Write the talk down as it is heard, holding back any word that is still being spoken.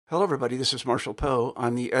Hello, everybody. This is Marshall Poe.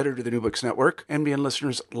 I'm the editor of the New Books Network. NBN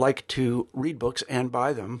listeners like to read books and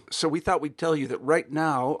buy them. So we thought we'd tell you that right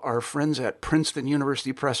now, our friends at Princeton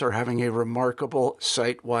University Press are having a remarkable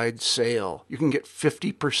site-wide sale. You can get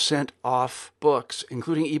 50% off books,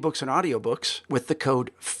 including ebooks and audiobooks, with the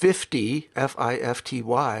code 50,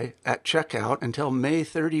 F-I-F-T-Y, at checkout until May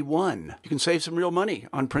 31. You can save some real money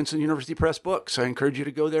on Princeton University Press books. I encourage you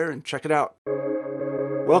to go there and check it out.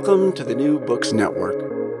 Welcome to the New Books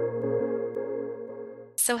Network.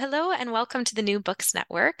 So hello and welcome to the New Books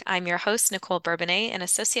Network. I'm your host, Nicole Bourbonnais, an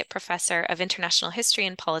associate professor of international history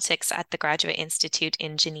and politics at the Graduate Institute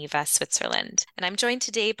in Geneva, Switzerland. And I'm joined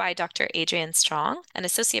today by Dr. Adrienne Strong, an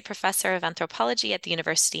associate professor of anthropology at the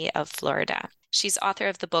University of Florida. She's author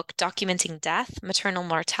of the book Documenting Death, Maternal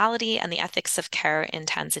Mortality, and the Ethics of Care in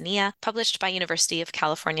Tanzania, published by University of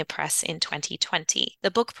California Press in 2020. The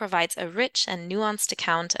book provides a rich and nuanced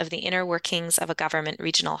account of the inner workings of a government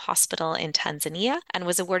regional hospital in Tanzania and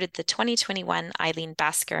was awarded the 2021 Eileen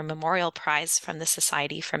Basker Memorial Prize from the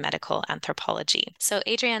Society for Medical Anthropology. So,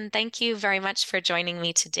 Adrienne, thank you very much for joining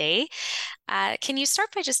me today. Can you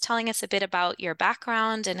start by just telling us a bit about your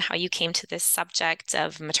background and how you came to this subject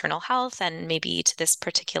of maternal health and maybe to this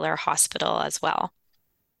particular hospital as well?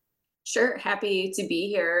 Sure, happy to be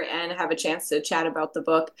here and have a chance to chat about the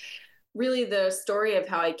book. Really, the story of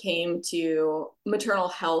how I came to maternal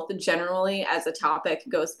health generally as a topic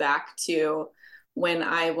goes back to when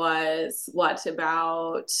I was,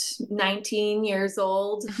 about 19 years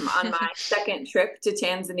old on my second trip to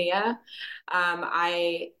Tanzania.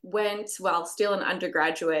 I went while still an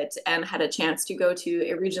undergraduate and had a chance to go to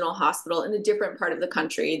a regional hospital in a different part of the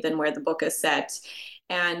country than where the book is set.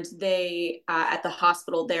 And they, at the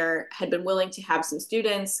hospital there, had been willing to have some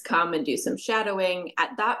students come and do some shadowing.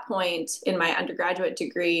 At that point in my undergraduate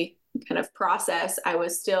degree kind of process, I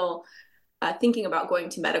was still thinking about going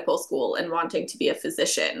to medical school and wanting to be a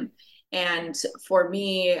physician. And for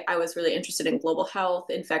me, I was really interested in global health,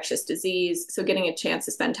 infectious disease. So getting a chance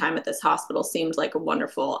to spend time at this hospital seemed like a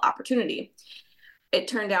wonderful opportunity. It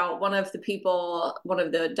turned out one of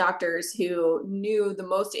the doctors who knew the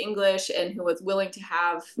most English and who was willing to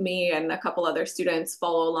have me and a couple other students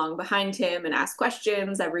follow along behind him and ask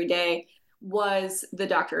questions every day was the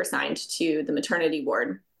doctor assigned to the maternity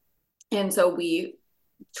ward. And so we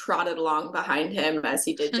trotted along behind him as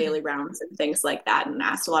he did daily rounds and things like that and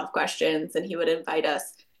asked a lot of questions. And he would invite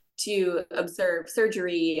us to observe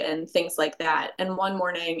surgery and things like that. And one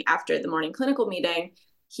morning after the morning clinical meeting,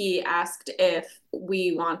 he asked if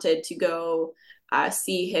we wanted to go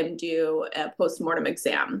see him do a postmortem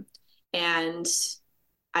exam. And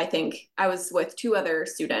I think I was with two other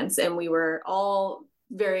students, and we were all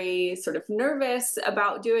very sort of nervous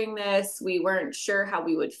about doing this. We weren't sure how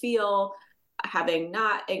we would feel, having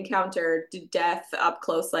not encountered death up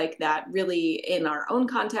close like that, really in our own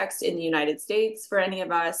context in the United States for any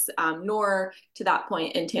of us, nor to that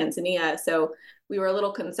point in Tanzania. So we were a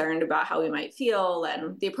little concerned about how we might feel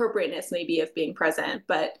and the appropriateness maybe of being present.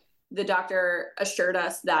 But the doctor assured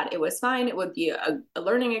us that it was fine. It would be a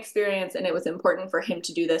learning experience, and it was important for him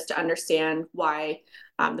to do this to understand why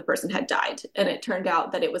the person had died. And it turned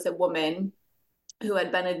out that it was a woman who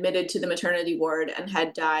had been admitted to the maternity ward and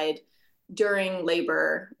had died during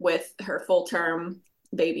labor with her full-term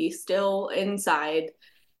baby still inside.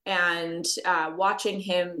 And watching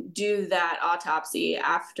him do that autopsy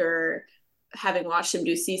after having watched him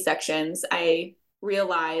do C-sections, I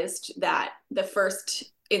realized that the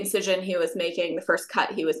first incision he was making, the first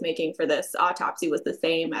cut he was making for this autopsy was the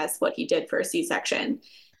same as what he did for a C-section.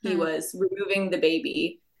 He was removing the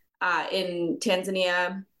baby. In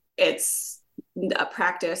Tanzania, it's a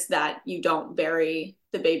practice that you don't bury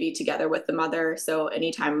the baby together with the mother. So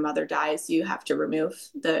anytime a mother dies, you have to remove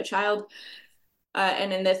the child.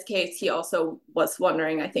 And in this case, he also was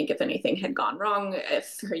wondering, I think, if anything had gone wrong,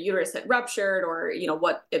 if her uterus had ruptured, or,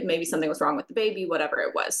 what, if maybe something was wrong with the baby, whatever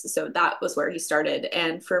it was. So that was where he started.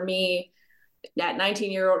 And for me, at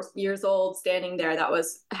 19 years old, standing there,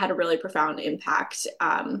 had a really profound impact.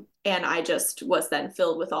 And I just was then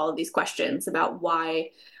filled with all of these questions about why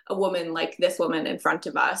a woman like this woman in front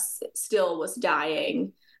of us still was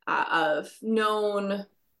dying of known,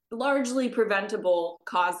 largely preventable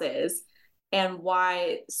causes, and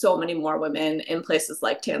why so many more women in places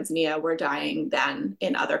like Tanzania were dying than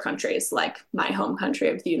in other countries, like my home country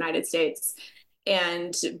of the United States.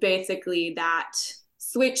 And basically that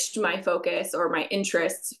switched my focus or my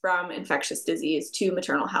interests from infectious disease to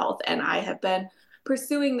maternal health. And I have been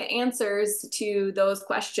pursuing the answers to those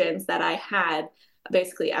questions that I had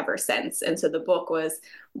basically ever since. And so the book was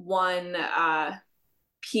one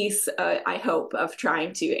piece, I hope, of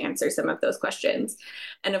trying to answer some of those questions.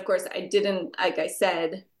 And of course, I didn't, like I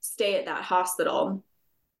said, stay at that hospital.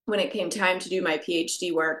 When it came time to do my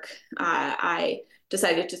PhD work, I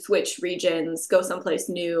decided to switch regions, go someplace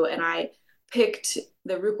new, and I picked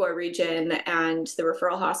the Rukwa region and the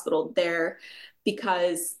referral hospital there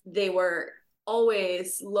because they were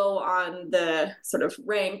always low on the sort of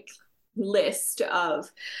rank list of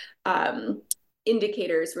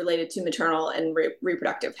indicators related to maternal and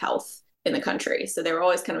reproductive health in the country. So they were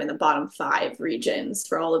always kind of in the bottom 5 regions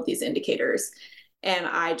for all of these indicators. And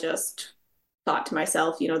I just thought to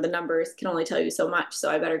myself, the numbers can only tell you so much. So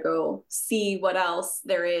I better go see what else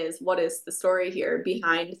there is. What is the story here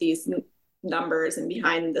behind these numbers and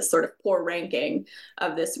behind this sort of poor ranking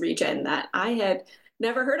of this region that I had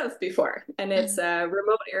never heard of before. And it's a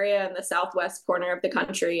remote area in the southwest corner of the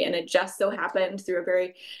country. And it just so happened through a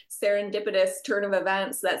very serendipitous turn of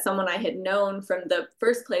events that someone I had known from the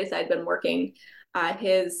first place I'd been working,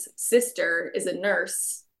 his sister is a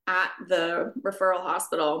nurse at the referral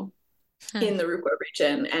hospital in the Rukwa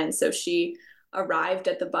region. And so she arrived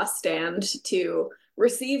at the bus stand to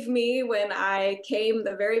receive me when I came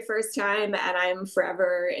the very first time, and I'm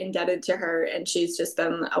forever indebted to her. And she's just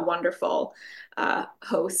been a wonderful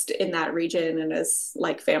host in that region and is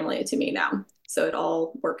like family to me now. So it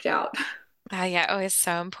all worked out. Yeah, always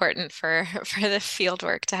so important for the field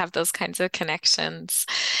work to have those kinds of connections.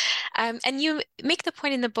 And you make the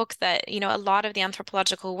point in the book that, a lot of the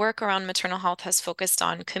anthropological work around maternal health has focused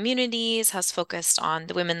on communities, has focused on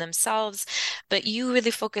the women themselves, but you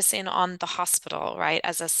really focus in on the hospital, right,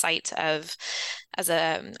 as a site of, as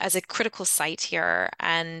a critical site here,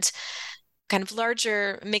 and kind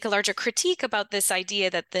of make a larger critique about this idea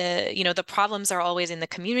that the problems are always in the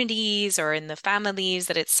communities or in the families,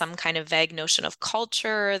 that it's some kind of vague notion of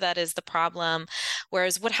culture that is the problem.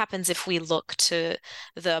 Whereas what happens if we look to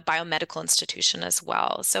the biomedical institution as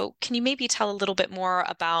well? So can you maybe tell a little bit more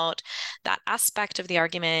about that aspect of the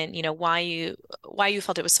argument, why you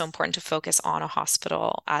felt it was so important to focus on a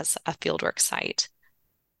hospital as a fieldwork site?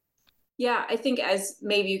 Yeah, I think as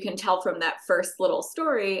maybe you can tell from that first little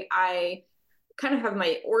story, I kind of have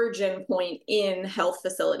my origin point in health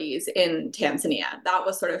facilities in Tanzania. That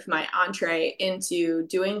was sort of my entree into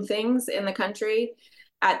doing things in the country.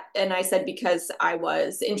 And I said because I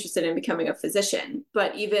was interested in becoming a physician.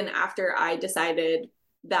 But even after I decided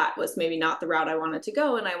that was maybe not the route I wanted to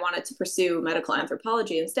go, and I wanted to pursue medical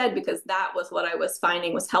anthropology instead, because that was what I was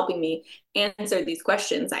finding was helping me answer these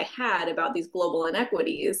questions I had about these global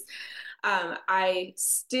inequities. I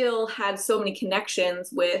still had so many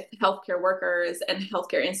connections with healthcare workers and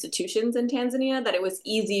healthcare institutions in Tanzania that it was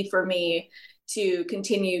easy for me to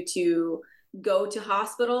continue to go to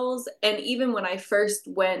hospitals. And even when I first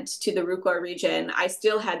went to the Rukwa region, I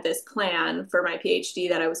still had this plan for my PhD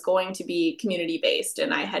that I was going to be community based.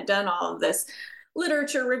 And I had done all of this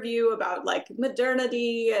literature review about like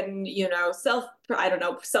modernity and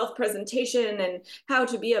self-presentation and how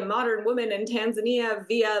to be a modern woman in Tanzania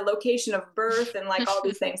via location of birth and like all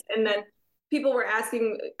these things. And then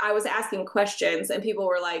I was asking questions and people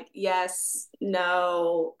were like, yes,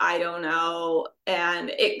 no, I don't know. And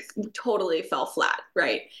it totally fell flat,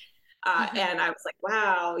 right? And I was like,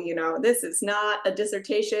 wow, this is not a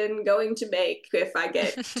dissertation going to make if I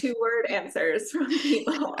get 2-word answers from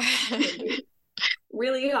people.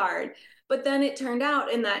 Really hard. But then it turned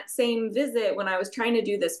out in that same visit, when I was trying to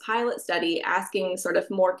do this pilot study, asking sort of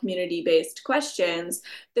more community-based questions,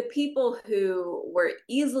 the people who were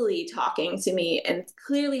easily talking to me and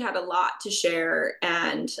clearly had a lot to share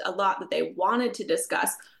and a lot that they wanted to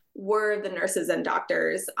discuss were the nurses and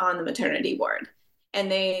doctors on the maternity ward. And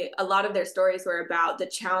a lot of their stories were about the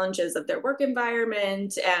challenges of their work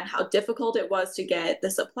environment and how difficult it was to get the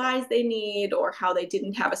supplies they need, or how they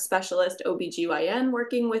didn't have a specialist OBGYN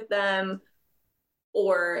working with them,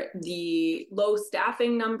 or the low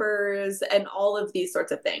staffing numbers and all of these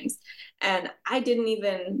sorts of things. And I didn't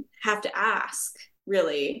even have to ask,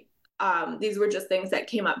 really. These were just things that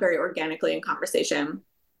came up very organically in conversation.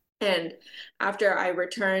 And after I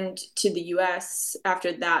returned to the US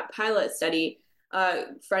after that pilot study, a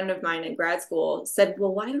friend of mine in grad school said,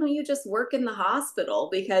 well, why don't you just work in the hospital?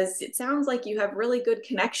 Because it sounds like you have really good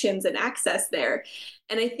connections and access there.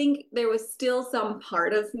 And I think there was still some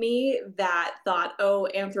part of me that thought, oh,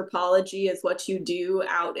 anthropology is what you do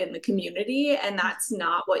out in the community, and that's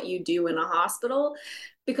not what you do in a hospital,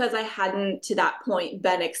 because I hadn't to that point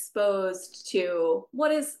been exposed to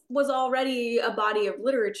what was already a body of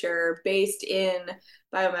literature based in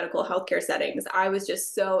biomedical healthcare settings. I was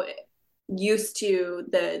just so used to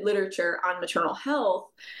the literature on maternal health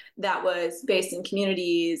that was based in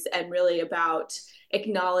communities and really about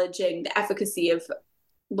acknowledging the efficacy of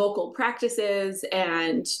local practices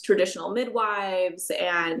and traditional midwives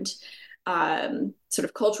and sort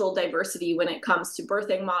of cultural diversity when it comes to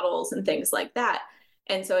birthing models and things like that.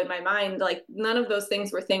 And so in my mind, like none of those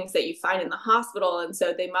things were things that you find in the hospital. And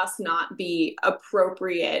so they must not be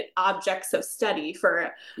appropriate objects of study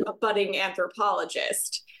for a budding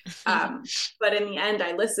anthropologist. But in the end,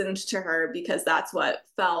 I listened to her because that's what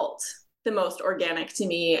felt the most organic to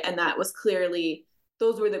me. And that was clearly,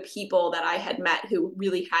 those were the people that I had met who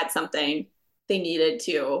really had something they needed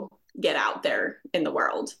to get out there in the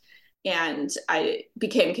world. And I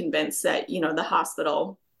became convinced that, the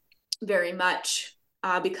hospital very much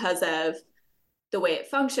because of the way it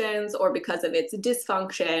functions or because of its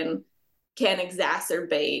dysfunction can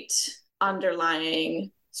exacerbate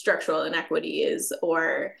underlying structural inequities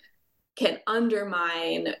or can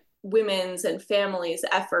undermine women's and families'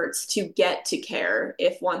 efforts to get to care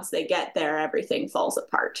if once they get there, everything falls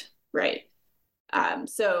apart, right?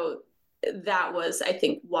 So that was, I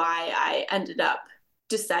think, why I ended up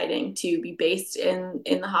deciding to be based in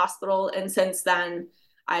the hospital. And since then,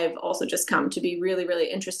 I've also just come to be really, really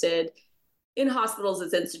interested in hospitals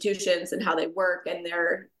as institutions and how they work, and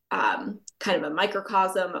they're kind of a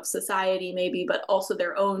microcosm of society maybe, but also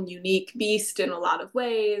their own unique beast in a lot of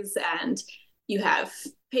ways. And you have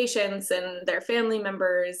patients and their family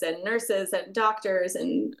members and nurses and doctors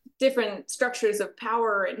and different structures of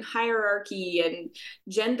power and hierarchy and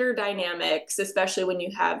gender dynamics, especially when you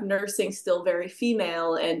have nursing still very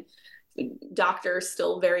female and doctors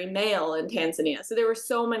still very male in Tanzania. So there were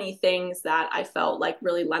so many things that I felt like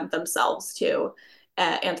really lent themselves to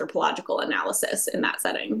anthropological analysis in that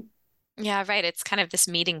setting. Yeah, right. It's kind of this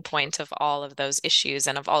meeting point of all of those issues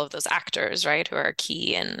and of all of those actors, right, who are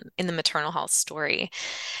key in the maternal health story.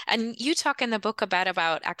 And you talk in the book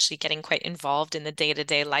about actually getting quite involved in the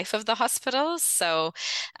day-to-day life of the hospitals. So,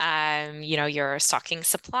 you're stocking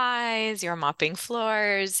supplies, you're mopping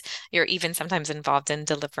floors, you're even sometimes involved in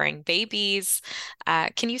delivering babies.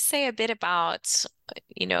 Can you say a bit about,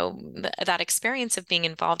 that experience of being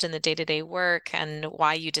involved in the day-to-day work and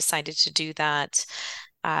why you decided to do that?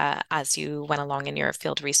 As you went along in your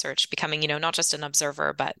field research, becoming, not just an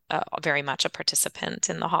observer, but very much a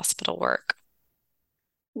participant in the hospital work.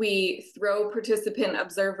 We throw participant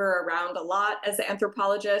observer around a lot as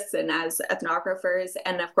anthropologists and as ethnographers.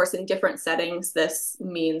 And of course, in different settings, this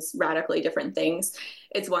means radically different things.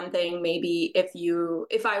 It's one thing, maybe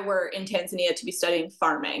if I were in Tanzania to be studying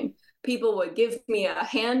farming, people would give me a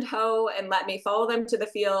hand hoe and let me follow them to the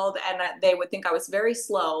field, and they would think I was very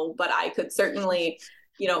slow, but I could certainly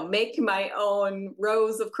make my own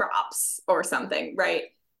rows of crops or something, right?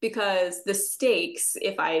 Because the stakes,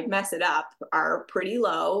 if I mess it up, are pretty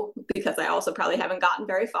low, because I also probably haven't gotten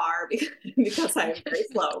very far because I'm very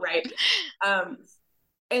slow, right?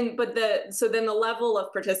 So then the level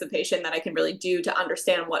of participation that I can really do to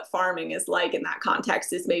understand what farming is like in that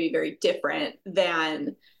context is maybe very different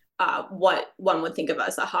than what one would think of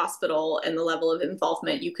as a hospital, and the level of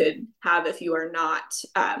involvement you could have if you are not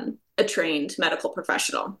a trained medical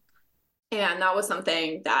professional. And that was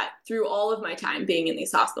something that through all of my time being in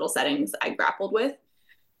these hospital settings, I grappled with.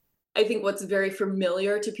 I think what's very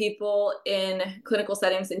familiar to people in clinical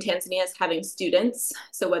settings in Tanzania is having students.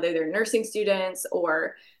 So whether they're nursing students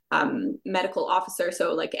or medical officer,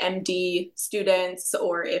 so like MD students,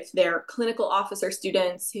 or if they're clinical officer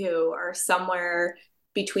students who are somewhere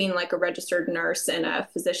between like a registered nurse and a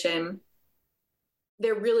physician,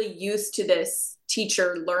 they're really used to this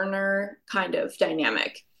teacher-learner kind of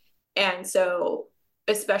dynamic. And so,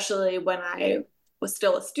 especially when I was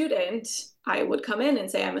still a student, I would come in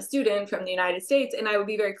and say, I'm a student from the United States, and I would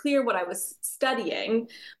be very clear what I was studying,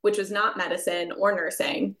 which was not medicine or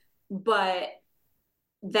nursing, but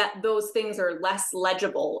that those things are less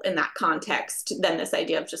legible in that context than this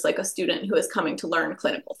idea of just like a student who is coming to learn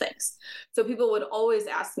clinical things. So people would always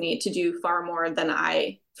ask me to do far more than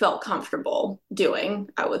I felt comfortable doing,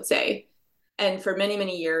 I would say. And for many,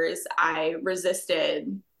 many years, I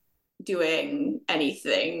resisted doing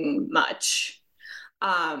anything much.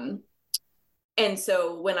 And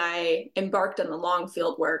so when I embarked on the long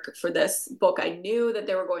field work for this book, I knew that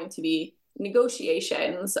there were going to be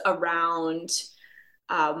negotiations around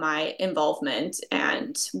my involvement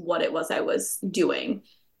and what it was I was doing.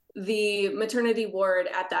 The maternity ward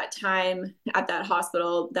at that time, at that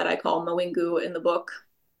hospital that I call Mawingu in the book,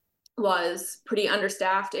 was pretty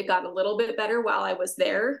understaffed. It got a little bit better while I was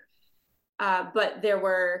there, but there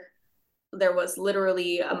was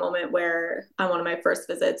literally a moment where on one of my first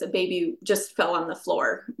visits, a baby just fell on the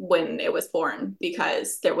floor when it was born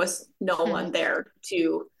because there was no one there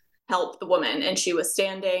to help the woman. And she was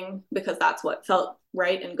standing because that's what felt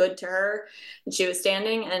right and good to her. And she was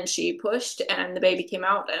standing and she pushed and the baby came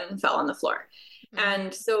out and fell on the floor. Mm-hmm.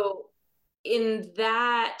 And so in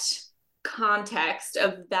that context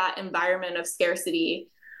of that environment of scarcity,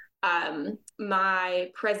 my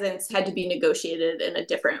presence had to be negotiated in a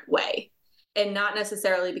different way. And not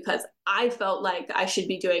necessarily because I felt like I should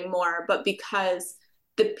be doing more, but because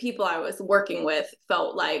the people I was working with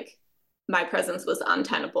felt like my presence was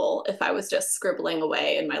untenable if I was just scribbling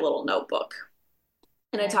away in my little notebook.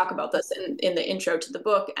 And I talk about this in the intro to the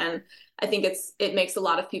book. And I think it makes a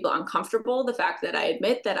lot of people uncomfortable, the fact that I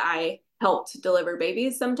admit that I helped deliver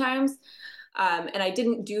babies sometimes. And I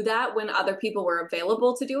didn't do that when other people were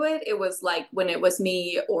available to do it. It was like when it was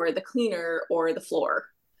me or the cleaner or the floor,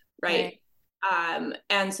 right?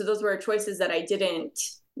 And so those were choices that I didn't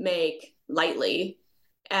make lightly.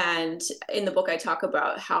 And in the book, I talk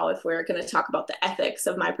about how if we're going to talk about the ethics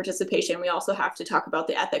of my participation, we also have to talk about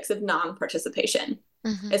the ethics of non-participation,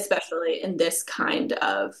 especially in this kind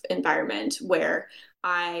of environment where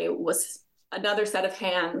I was another set of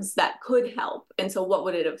hands that could help. And so what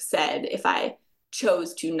would it have said if I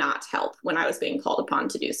chose to not help when I was being called upon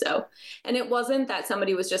to do so? And it wasn't that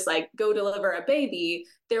somebody was just like, go deliver a baby.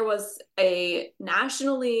 There was a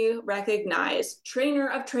nationally recognized trainer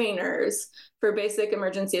of trainers for basic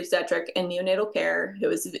emergency obstetric and neonatal care who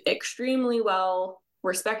was extremely well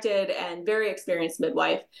respected and very experienced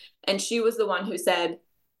midwife. And she was the one who said,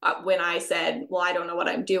 when I said, well, I don't know what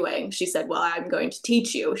I'm doing, she said, well, I'm going to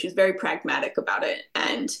teach you. She's very pragmatic about it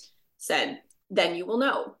and said, then you will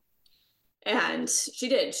know. And she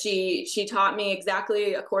did. She taught me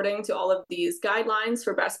exactly according to all of these guidelines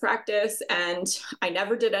for best practice. And I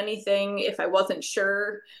never did anything if I wasn't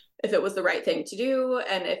sure if it was the right thing to do.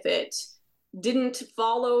 And if it didn't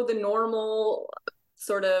follow the normal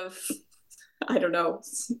sort of, I don't know,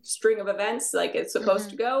 string of events like it's supposed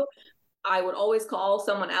to go, I would always call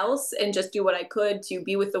someone else and just do what I could to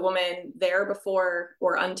be with the woman there before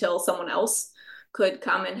or until someone else could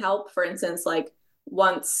come and help. For instance, like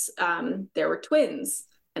once there were twins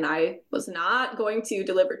and I was not going to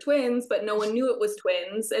deliver twins, but no one knew it was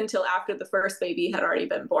twins until after the first baby had already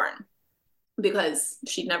been born because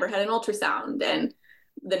she'd never had an ultrasound. And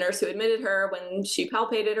the nurse who admitted her when she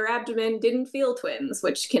palpated her abdomen didn't feel twins,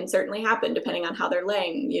 which can certainly happen depending on how they're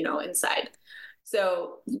laying, inside.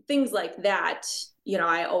 So things like that,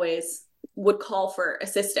 I always would call for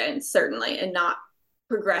assistance, certainly, and not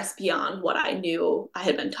progress beyond what I knew I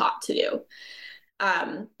had been taught to do.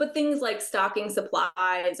 But things like stocking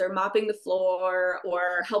supplies or mopping the floor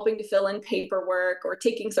or helping to fill in paperwork or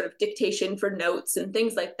taking sort of dictation for notes and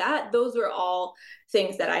things like that, those were all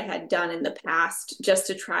things that I had done in the past just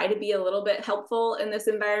to try to be a little bit helpful in this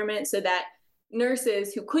environment so that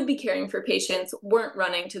nurses who could be caring for patients weren't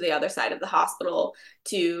running to the other side of the hospital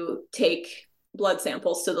to take blood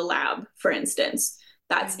samples to the lab, for instance.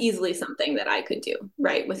 That's easily something that I could do,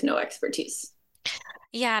 right, with no expertise.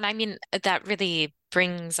 Yeah, and I mean, that really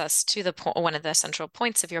brings us to the one of the central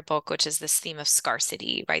points of your book, which is this theme of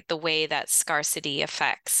scarcity, right? The way that scarcity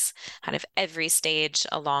affects kind of every stage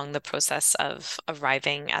along the process of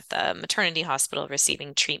arriving at the maternity hospital,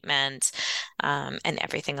 receiving treatment, and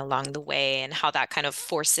everything along the way, and how that kind of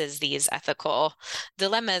forces these ethical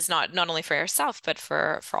dilemmas, not only for yourself, but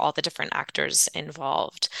for all the different actors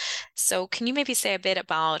involved. So can you maybe say a bit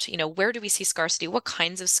about, where do we see scarcity? What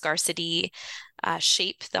kinds of scarcity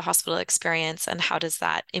shape the hospital experience, and how does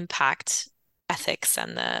that impact ethics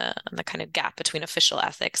and the kind of gap between official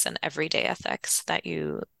ethics and everyday ethics that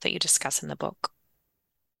you discuss in the book?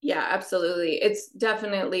 Yeah, absolutely. It's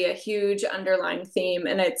definitely a huge underlying theme,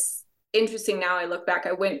 and it's interesting now I look back.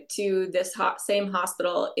 I went to this same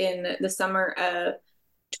hospital in the summer of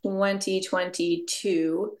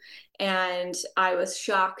 2022, and I was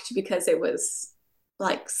shocked because it was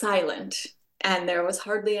like silent and there was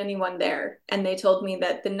hardly anyone there. And they told me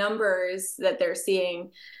that the numbers that they're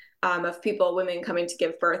seeing of women coming to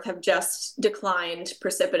give birth have just declined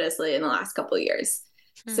precipitously in the last couple of years.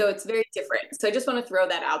 So it's very different. So I just want to throw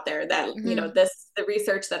that out there that, the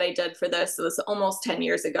research that I did for this was almost 10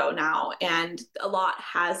 years ago now. And a lot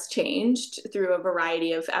has changed through a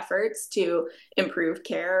variety of efforts to improve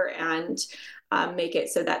care and make it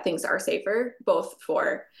so that things are safer, both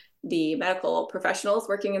for the medical professionals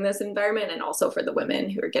working in this environment and also for the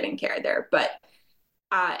women who are getting care there. But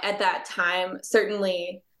at that time,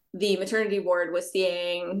 certainly the maternity ward was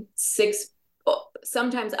seeing 6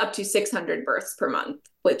 sometimes up to 600 births per month,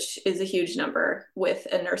 which is a huge number with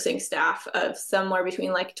a nursing staff of somewhere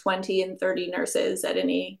between like 20 and 30 nurses at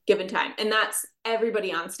any given time. And that's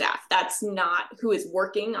everybody on staff. That's not who is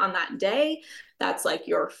working on that day. That's like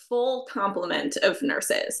your full complement of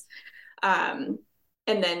nurses. And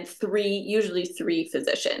then usually three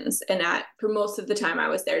physicians. And for most of the time I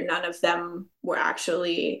was there, none of them were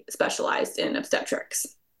actually specialized in obstetrics.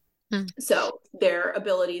 So their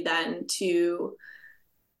ability then to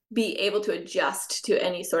be able to adjust to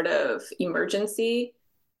any sort of emergency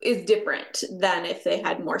is different than if they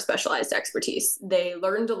had more specialized expertise. They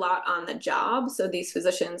learned a lot on the job. So these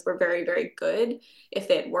physicians were very, very good if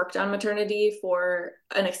they had worked on maternity for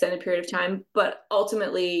an extended period of time. But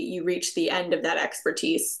ultimately, you reach the end of that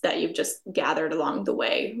expertise that you've just gathered along the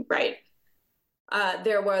way, right?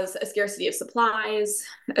 There was a scarcity of supplies,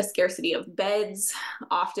 a scarcity of beds.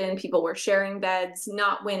 Often people were sharing beds,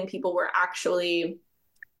 not when people were actually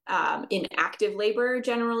in active labor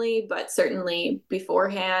generally, but certainly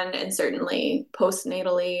beforehand and certainly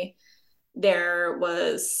postnatally. There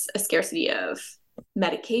was a scarcity of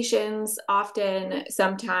medications often.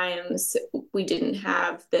 Sometimes we didn't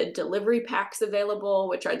have the delivery packs available,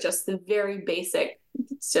 which are just the very basic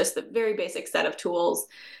set of tools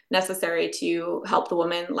necessary to help the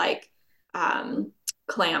woman, like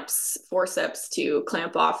clamps, forceps to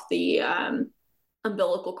clamp off the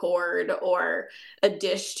umbilical cord, or a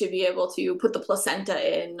dish to be able to put the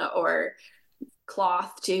placenta in, or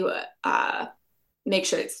cloth to make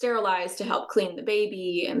sure it's sterilized to help clean the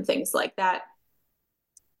baby and things like that.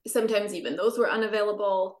 Sometimes even those were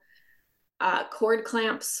unavailable. Cord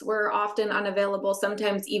clamps were often unavailable.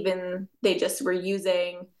 Sometimes even they just were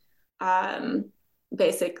using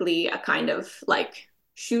basically a kind of like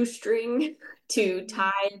shoestring to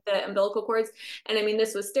tie the umbilical cords. And I mean,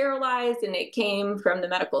 this was sterilized and it came from the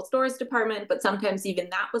medical stores department, but sometimes even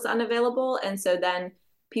that was unavailable. And so then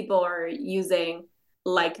people are using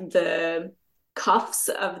like the cuffs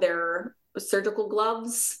of their surgical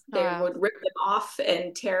gloves. They would rip them off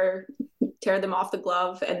and tear them off the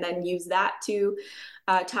glove and then use that to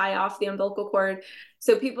tie off the umbilical cord.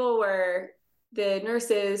 So the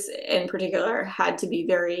nurses in particular had to be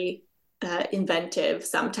very inventive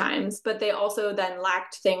sometimes, but they also then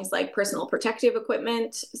lacked things like personal protective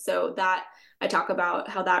equipment. So that I talk about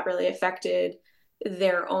how that really affected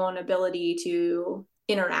their own ability to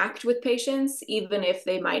interact with patients. Even if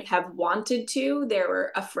they might have wanted to, they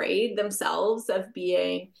were afraid themselves of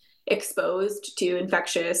being exposed to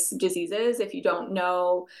infectious diseases. If you don't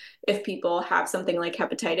know if people have something like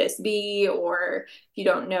hepatitis B, or if you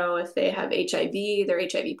don't know if they have HIV, they're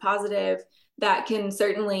HIV positive, that can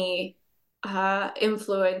certainly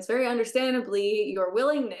influence, very understandably, your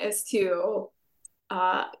willingness to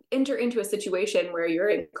enter into a situation where you're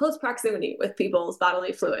in close proximity with people's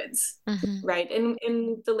bodily fluids, right? And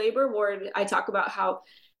in the labor ward, I talk about how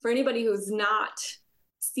for anybody who's not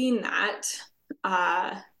seen that,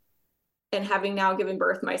 and having now given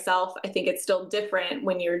birth myself, I think it's still different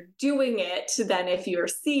when you're doing it than if you're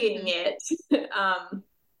seeing it.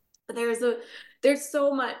 There's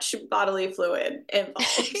so much bodily fluid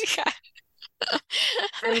involved.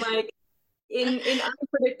 And like in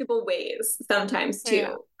unpredictable ways sometimes too,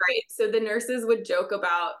 right? So the nurses would joke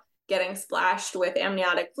about getting splashed with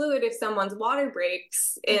amniotic fluid if someone's water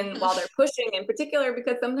breaks while they're pushing in particular,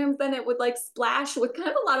 because sometimes then it would like splash with kind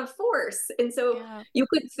of a lot of force. And so you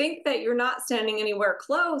could think that you're not standing anywhere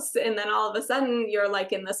close, and then all of a sudden you're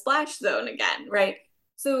like in the splash zone again, right?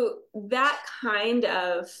 So that kind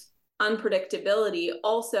of unpredictability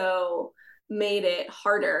also made it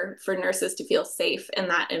harder for nurses to feel safe in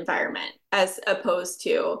that environment, as opposed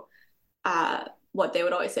to what they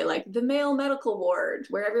would always say, like the male medical ward,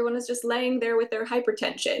 where everyone is just laying there with their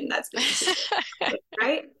hypertension that's being treated,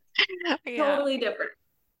 right? Totally different.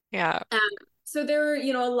 So there were,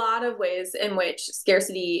 a lot of ways in which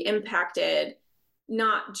scarcity impacted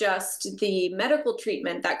not just the medical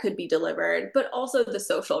treatment that could be delivered, but also the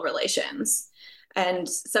social relations. And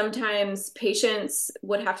sometimes patients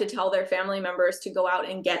would have to tell their family members to go out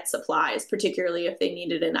and get supplies, particularly if they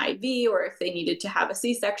needed an IV or if they needed to have a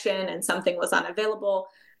C-section and something was unavailable.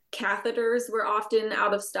 Catheters were often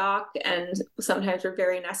out of stock and sometimes were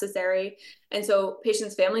very necessary. And so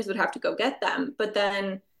patients' families would have to go get them. But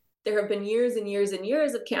then there have been years and years and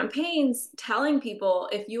years of campaigns telling people,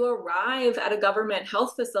 if you arrive at a government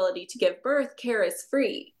health facility to give birth, care is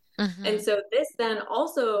free. And so this then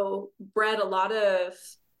also bred a lot of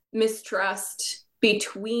mistrust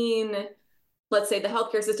between, let's say, the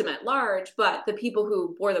healthcare system at large, but the people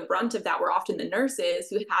who bore the brunt of that were often the nurses,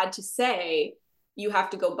 who had to say, you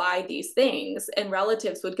have to go buy these things. And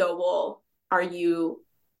relatives would go, well, Are you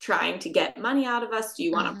trying to get money out of us? Do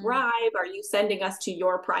you want to bribe? Are you sending us to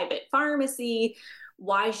your private pharmacy?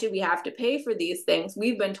 Why should we have to pay for these things?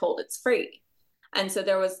 We've been told it's free. And so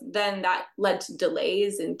there was then that led to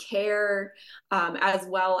delays in care, as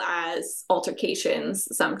well as altercations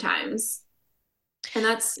sometimes. And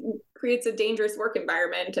that's creates a dangerous work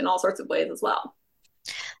environment in all sorts of ways as well.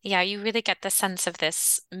 Yeah, you really get the sense of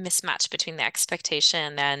this mismatch between the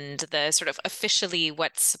expectation and the sort of officially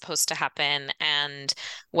what's supposed to happen and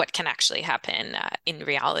what can actually happen in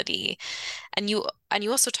reality. And you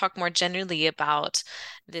also talk more generally about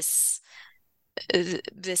this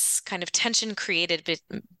this kind of tension created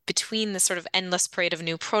between the sort of endless parade of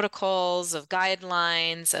new protocols, of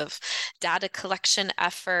guidelines, of data collection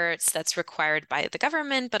efforts that's required by the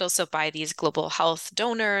government, but also by these global health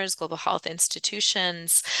donors, global health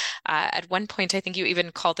institutions. At one point, I think you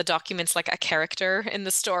even called the documents like a character in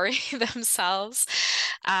the story themselves,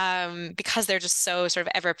 because they're just so sort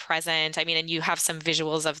of ever present. I mean, and you have some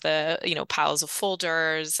visuals of the, piles of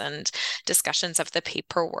folders and discussions of the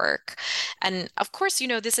paperwork. And of course,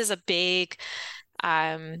 this is a big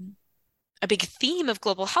theme of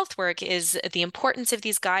global health work is the importance of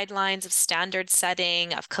these guidelines, of standard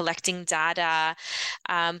setting, of collecting data.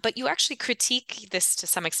 But you actually critique this to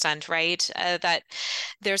some extent, right? That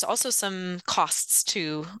there's also some costs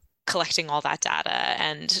to collecting all that data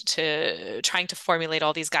and to trying to formulate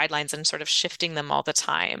all these guidelines and sort of shifting them all the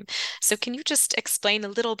time. So can you just explain a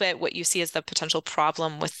little bit what you see as the potential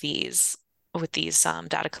problem with these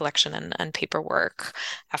data collection and paperwork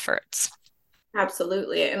efforts?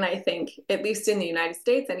 Absolutely. And I think, at least in the United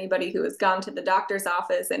States, anybody who has gone to the doctor's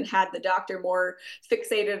office and had the doctor more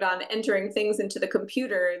fixated on entering things into the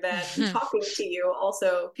computer than talking to you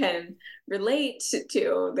also can relate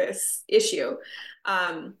to this issue.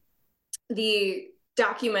 The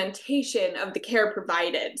documentation of the care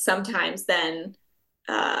provided sometimes then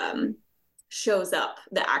shows up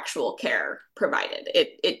the actual care provided.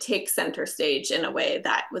 It takes center stage in a way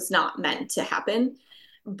that was not meant to happen.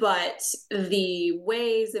 But the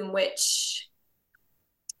ways in which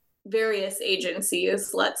various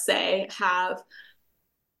agencies, let's say, have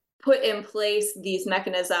put in place these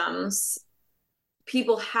mechanisms,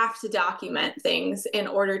 people have to document things in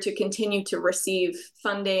order to continue to receive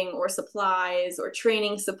funding or supplies or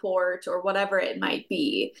training support or whatever it might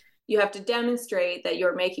be. You have to demonstrate that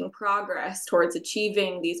you're making progress towards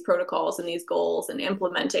achieving these protocols and these goals and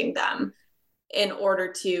implementing them in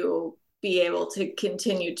order to be able to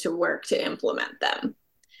continue to work to implement them.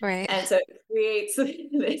 Right. And so it creates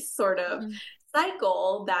this sort of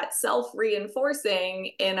cycle that's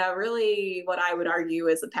self-reinforcing in a really, what I would argue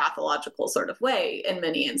is a pathological sort of way in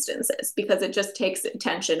many instances, because it just takes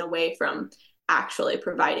attention away from actually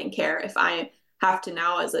providing care. If I have to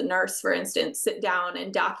now, as a nurse, for instance, sit down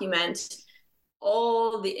and document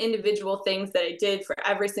all the individual things that I did for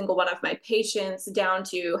every single one of my patients, down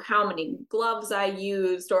to how many gloves I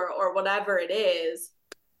used or whatever it is.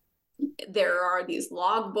 There are these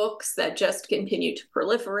log books that just continue to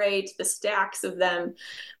proliferate, the stacks of them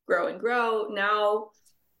grow and grow. Now,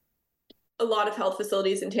 a lot of health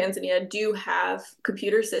facilities in Tanzania do have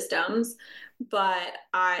computer systems, but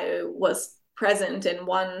I was present in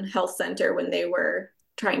one health center when they were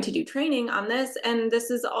trying to do training on this. And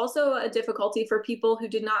this is also a difficulty for people who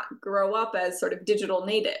did not grow up as sort of digital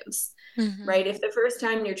natives, right? If the first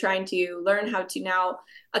time you're trying to learn how to now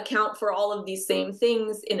account for all of these same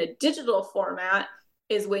things in a digital format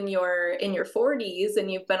is when you're in your 40s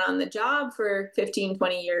and you've been on the job for 15,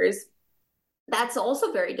 20 years, that's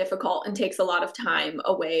also very difficult and takes a lot of time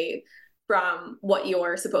away from what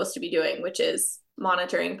you're supposed to be doing, which is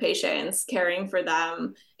monitoring patients, caring for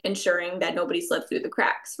them, ensuring that nobody slipped through the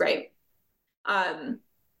cracks, right?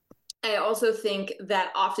 I also think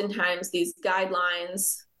that oftentimes these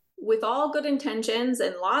guidelines, with all good intentions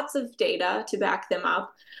and lots of data to back them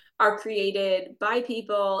up, are created by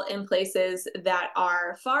people in places that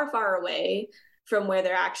are far, far away from where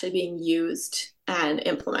they're actually being used and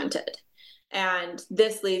implemented. And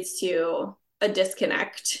this leads to a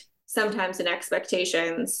disconnect, sometimes in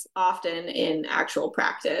expectations, often in actual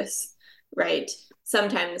practice, right?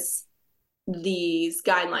 Sometimes these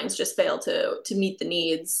guidelines just fail to meet the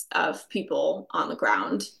needs of people on the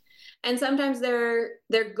ground. And sometimes they're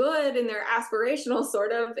good and they're aspirational,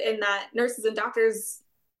 sort of, in that nurses and doctors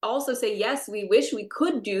also say, yes, we wish we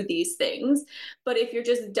could do these things. But if you're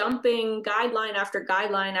just dumping guideline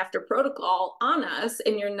after protocol on us,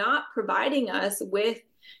 and you're not providing us with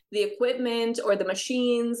the equipment or the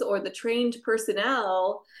machines or the trained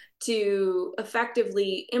personnel to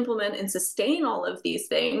effectively implement and sustain all of these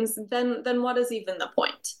things, then what is even the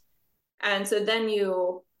point? And so then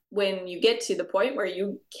you when you get to the point where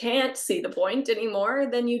you can't see the point anymore,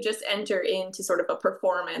 then you just enter into sort of a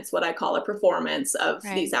performance, what I call a performance of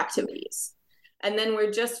these activities. And then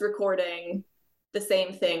we're just recording the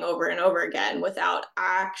same thing over and over again without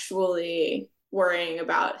actually worrying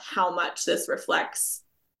about how much this reflects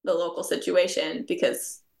the local situation,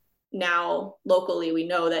 because now locally we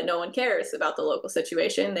know that no one cares about the local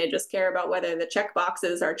situation. They just care about whether the check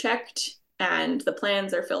boxes are checked and the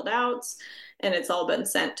plans are filled out and it's all been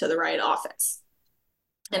sent to the right office.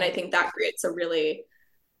 And I think that creates a really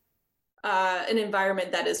an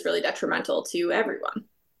environment that is really detrimental to everyone.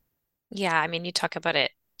 Yeah, I mean, you talk about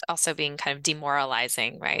it also being kind of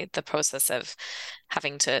demoralizing, right? The process of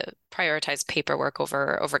having to prioritize paperwork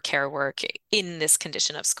over care work in this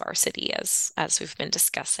condition of scarcity, as we've been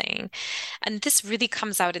discussing. And this really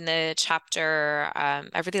comes out in the chapter.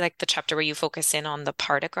 I really like the chapter where you focus in on the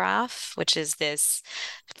partograph, which is this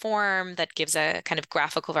form that gives a kind of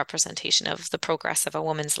graphical representation of the progress of a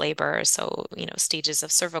woman's labor. So, stages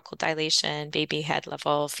of cervical dilation, baby head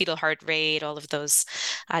level, fetal heart rate, all of those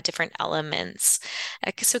different elements.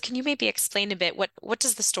 So can you maybe explain a bit what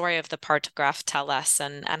does the story of the partograph tell us,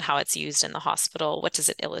 and how it's used in the hospital? What does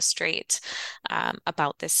it illustrate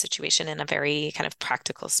about this situation in a very kind of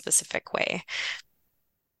practical, specific way?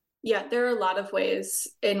 Yeah, there are a lot of ways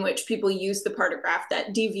in which people use the partograph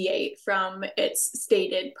that deviate from its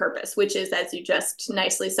stated purpose, which is, as you just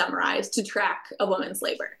nicely summarized, to track a woman's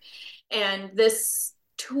labor. And this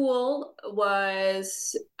tool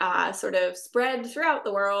was sort of spread throughout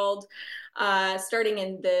the world, starting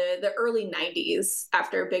in the early 90s,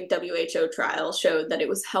 after a big WHO trial showed that it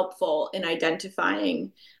was helpful in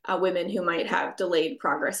identifying women who might have delayed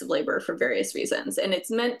progress of labor for various reasons. And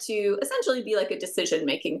it's meant to essentially be like a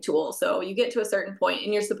decision-making tool. So you get to a certain point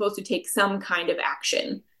and you're supposed to take some kind of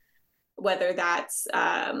action, whether that's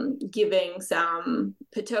giving some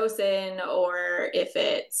Pitocin, or if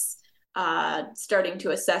it's starting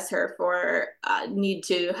to assess her for need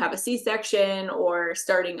to have a C-section, or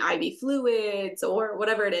starting IV fluids, or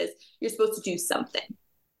whatever it is, you're supposed to do something.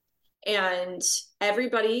 And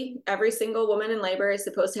every single woman in labor is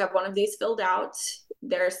supposed to have one of these filled out.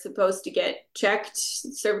 They're supposed to get checked,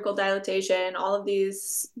 cervical dilatation, all of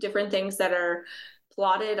these different things that are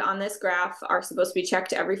plotted on this graph are supposed to be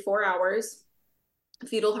checked every 4 hours.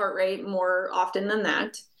 Fetal heart rate more often than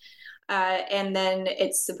that. And then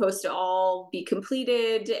it's supposed to all be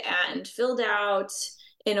completed and filled out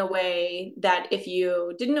in a way that if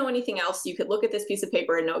you didn't know anything else, you could look at this piece of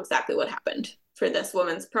paper and know exactly what happened for this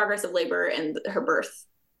woman's progress of labor and her birth.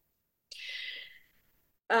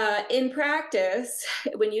 In practice,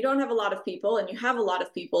 when you don't have a lot of people, and you have a lot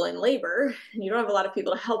of people in labor, and you don't have a lot of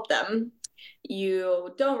people to help them,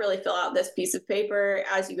 you don't really fill out this piece of paper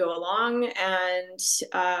as you go along, and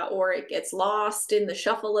or it gets lost in the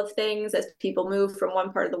shuffle of things as people move from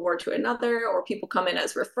one part of the ward to another, or people come in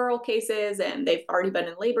as referral cases and they've already been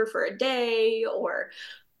in labor for a day, or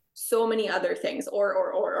so many other things,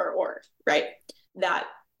 or right, that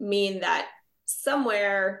mean that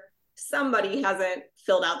somewhere somebody hasn't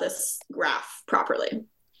filled out this graph properly.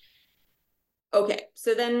 Okay,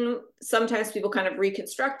 so then sometimes people kind of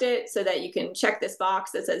reconstruct it so that you can check this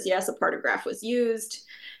box that says, yes, a partograph was used.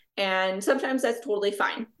 And sometimes that's totally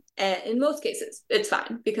fine. And in most cases, it's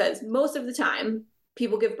fine, because most of the time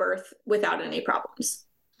people give birth without any problems,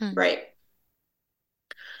 right?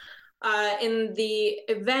 In the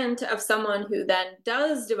event of someone who then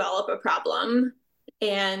does develop a problem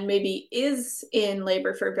and maybe is in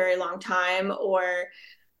labor for a very long time, or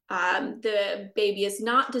the baby is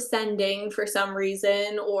not descending for some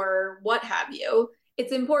reason, or what have you,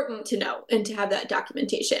 it's important to know and to have that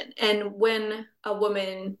documentation. And when a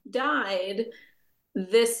woman died,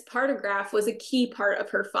 this partograph was a key part of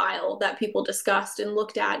her file that people discussed and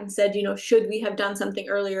looked at and said, should we have done something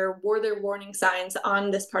earlier? Were there warning signs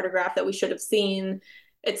on this partograph that we should have seen,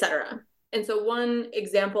 etc.? And so one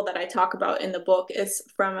example that I talk about in the book is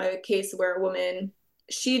from a case where a woman,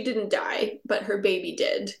 she didn't die, but her baby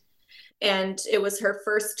did. And it was her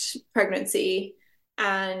first pregnancy.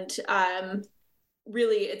 And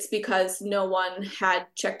really, it's because no one had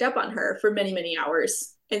checked up on her for many, many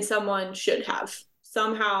hours. And someone should have.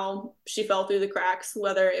 Somehow she fell through the cracks,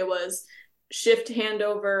 whether it was shift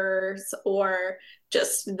handovers or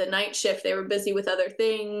just the night shift, they were busy with other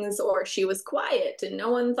things, or she was quiet and no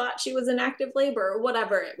one thought she was in active labor, or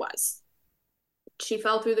whatever it was. She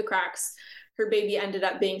fell through the cracks. Her baby ended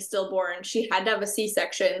up being stillborn. She had to have a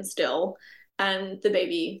C-section still, and the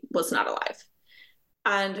baby was not alive.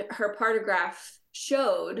 And her partograph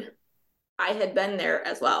showed I had been there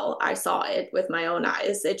as well. I saw it with my own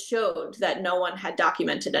eyes. It showed that no one had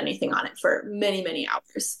documented anything on it for many, many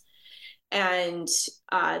hours. And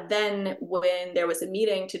then when there was a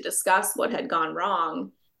meeting to discuss what had gone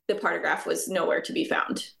wrong, the partograph was nowhere to be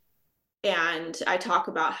found. And I talk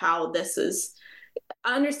about how this is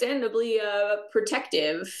understandably a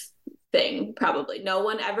protective thing, probably. No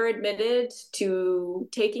one ever admitted to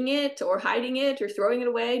taking it or hiding it or throwing it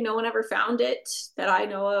away. No one ever found it that I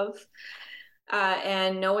know of.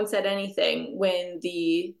 And no one said anything when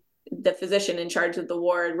the physician in charge of the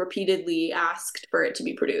ward repeatedly asked for it to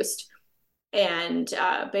be produced. And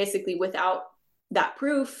basically, without that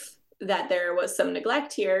proof that there was some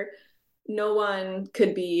neglect here, no one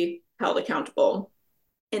could be held accountable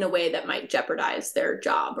in a way that might jeopardize their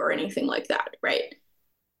job or anything like that, right?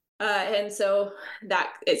 And so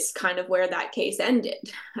that is kind of where that case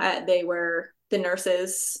ended. The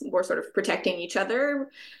nurses were sort of protecting each other,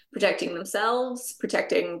 protecting themselves,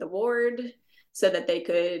 protecting the ward so that they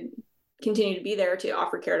could continue to be there to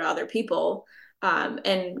offer care to other people.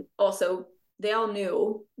 And also, they all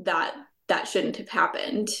knew that that shouldn't have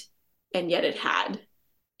happened, and yet it had.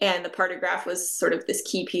 And the partograph was sort of this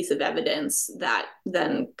key piece of evidence that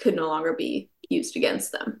then could no longer be used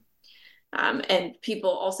against them. And people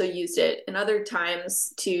also used it in other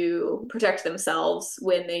times to protect themselves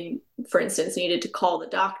when they, for instance, needed to call the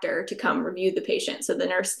doctor to come review the patient. So the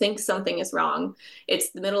nurse thinks something is wrong.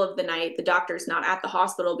 It's the middle of the night. The doctor's not at the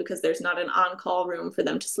hospital because there's not an on-call room for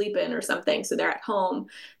them to sleep in or something. So they're at home.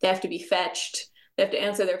 They have to be fetched. They have to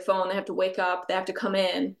answer their phone. They have to wake up. They have to come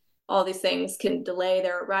in. All these things can delay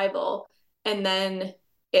their arrival. And then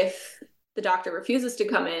if the doctor refuses to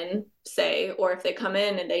come in, say, or if they come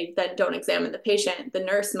in and they then don't examine the patient, the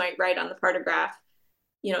nurse might write on the partograph,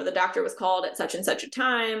 the doctor was called at such and such a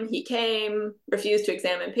time. He came, refused to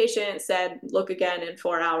examine patient, said, look again in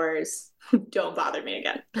 4 hours. Don't bother me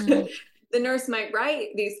again. Mm-hmm. The nurse might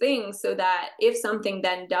write these things so that if something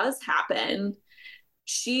then does happen,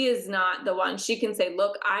 she is not the one. She can say,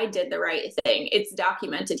 look, I did the right thing. It's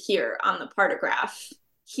documented here on the partograph.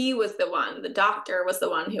 He was the one, the doctor was the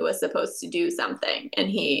one who was supposed to do something, and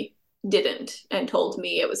he didn't and told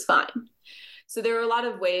me it was fine. So there are a lot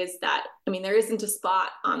of ways that, there isn't a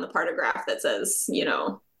spot on the partograph that says,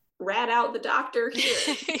 rat out the doctor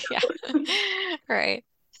here. Yeah, right.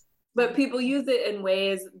 But people use it in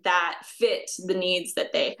ways that fit the needs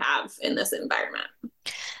that they have in this environment.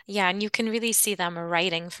 Yeah, and you can really see them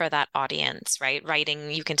writing for that audience, right?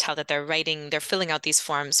 You can tell that they're filling out these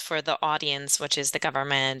forms for the audience, which is the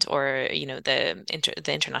government or, the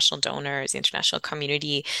international donors, the international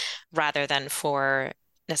community, rather than for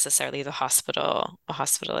necessarily the hospital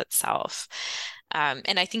itself.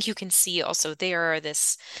 And I think you can see also there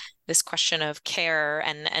this question of care,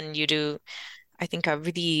 and you do, I think, a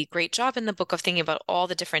really great job in the book of thinking about all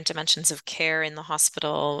the different dimensions of care in the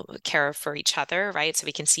hospital, care for each other, right? So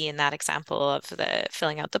we can see in that example of the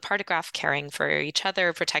filling out the partograph, caring for each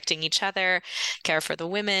other, protecting each other, care for the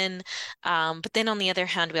women. But then on the other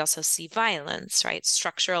hand, we also see violence, right?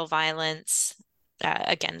 Structural violence,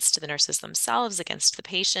 against the nurses themselves, against the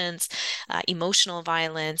patients, emotional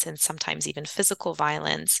violence, and sometimes even physical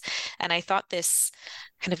violence. And I thought this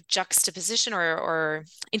kind of juxtaposition or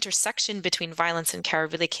intersection between violence and care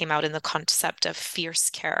really came out in the concept of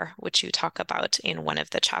fierce care, which you talk about in one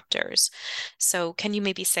of the chapters. So can you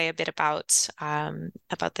maybe say a bit about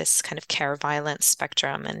this kind of care violence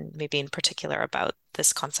spectrum, and maybe in particular about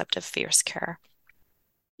this concept of fierce care?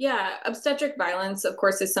 Yeah, obstetric violence, of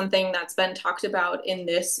course, is something that's been talked about in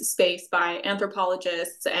this space by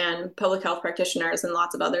anthropologists and public health practitioners and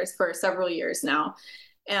lots of others for several years now.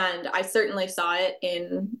 And I certainly saw it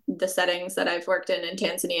in the settings that I've worked in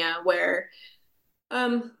Tanzania, where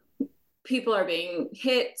people are being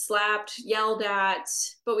hit, slapped, yelled at,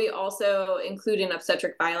 but we also include in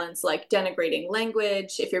obstetric violence like denigrating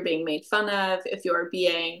language, if you're being made fun of, if you're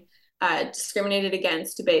being discriminated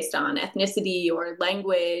against based on ethnicity or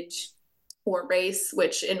language or race,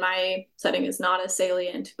 which in my setting is not as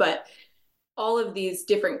salient, but all of these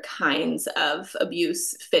different kinds of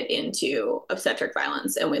abuse fit into obstetric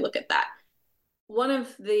violence, and we look at that. One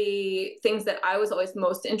of the things that I was always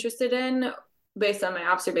most interested in, based on my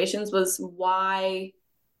observations, was why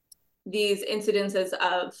these incidences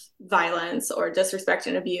of violence or disrespect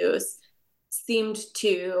and abuse seemed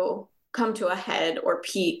to come to a head or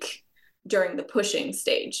peak during the pushing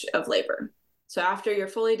stage of labor. So after you're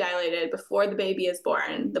fully dilated, before the baby is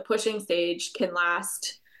born, the pushing stage can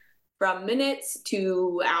last from minutes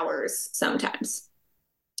to hours sometimes,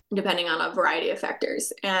 depending on a variety of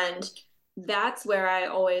factors. And that's where I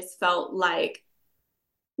always felt like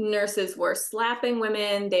nurses were slapping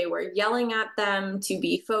women. They were yelling at them to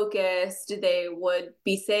be focused. They would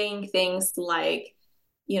be saying things like,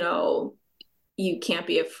 you know, you can't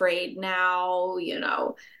be afraid now,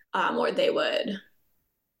 or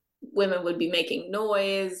women would be making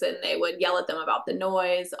noise and they would yell at them about the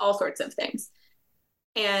noise, all sorts of things.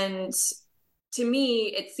 And to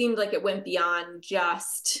me, it seemed like it went beyond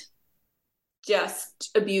just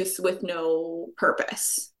abuse with no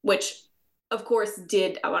purpose, which of course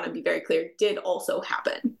I want to be very clear, did also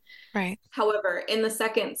happen. Right. However, in the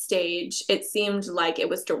second stage, it seemed like it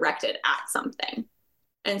was directed at something.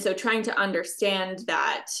 And so trying to understand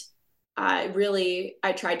that,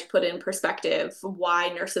 I tried to put in perspective why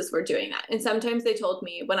nurses were doing that. And sometimes they told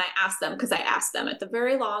me when I asked them, because I asked them at the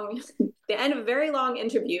end of very long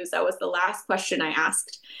interviews, that was the last question I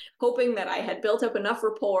asked, hoping that I had built up enough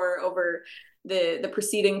rapport over the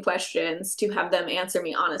preceding questions to have them answer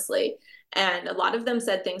me honestly. And a lot of them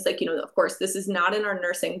said things like, of course, this is not in our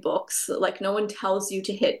nursing books. Like, no one tells you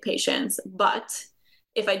to hit patients. But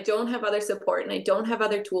if I don't have other support and I don't have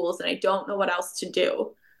other tools and I don't know what else to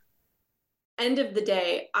do, end of the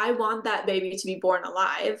day, I want that baby to be born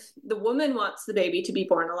alive. The woman wants the baby to be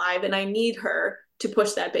born alive, and I need her to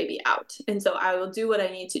push that baby out. And so I will do what I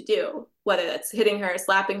need to do, whether that's hitting her,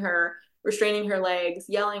 slapping her, restraining her legs,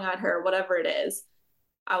 yelling at her, whatever it is.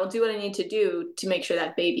 I will do what I need to do to make sure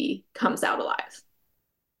that baby comes out alive.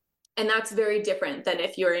 And that's very different than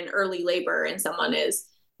if you're in early labor and someone is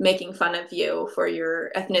making fun of you for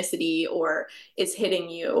your ethnicity or is hitting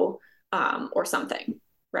you, or something,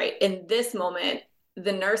 right? In this moment,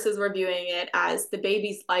 the nurses were viewing it as the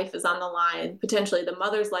baby's life is on the line, potentially the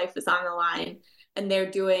mother's life is on the line, and they're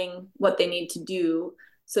doing what they need to do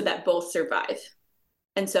so that both survive.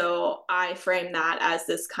 And so I frame that as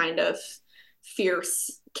this kind of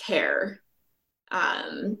fierce care.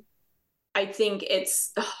 I think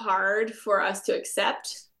it's hard for us to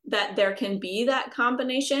accept that there can be that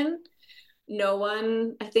combination. No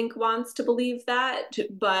one, I think, wants to believe that,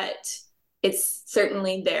 but it's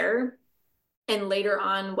certainly there. And later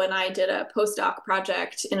on, when I did a postdoc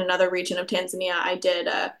project in another region of Tanzania, I did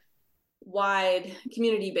a wide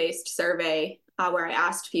community-based survey where I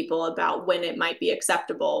asked people about when it might be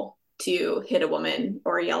acceptable to hit a woman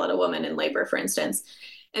or yell at a woman in labor, for instance.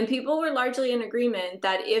 And people were largely in agreement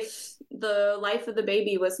that if the life of the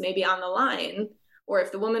baby was maybe on the line, or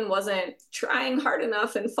if the woman wasn't trying hard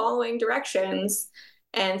enough and following directions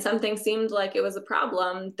and something seemed like it was a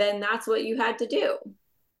problem, then that's what you had to do.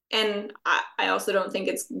 And I also don't think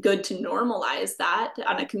it's good to normalize that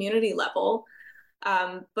on a community level.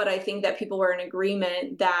 But I think that people were in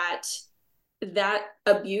agreement that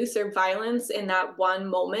abuse or violence in that one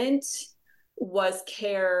moment was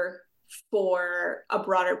care for a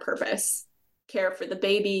broader purpose, care for the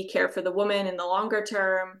baby, care for the woman in the longer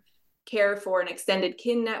term, care for an extended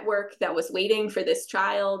kin network that was waiting for this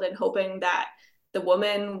child and hoping that the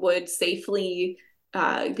woman would safely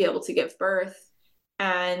be able to give birth.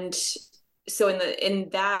 And so in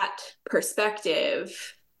that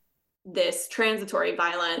perspective, this transitory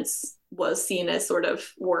violence was seen as sort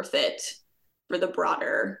of worth it for the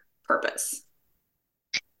broader purpose.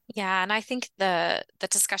 Yeah, and I think the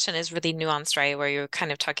discussion is really nuanced, right? Where you're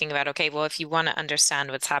kind of talking about, okay, well, if you want to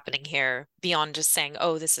understand what's happening here beyond just saying,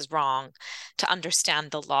 oh, this is wrong, to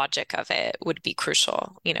understand the logic of it would be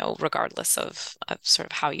crucial, regardless of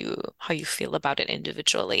sort of how you feel about it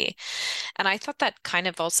individually. And I thought that kind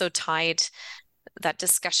of also tied that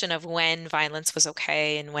discussion of when violence was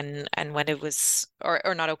okay and when it was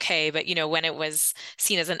or not okay, but when it was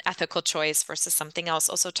seen as an ethical choice versus something else,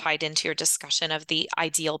 also tied into your discussion of the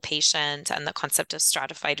ideal patient and the concept of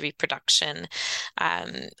stratified reproduction,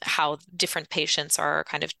 how different patients are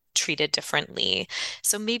kind of treated differently.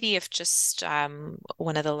 So maybe if just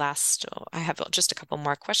one of the last, I have just a couple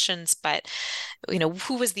more questions, but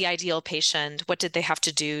who was the ideal patient? What did they have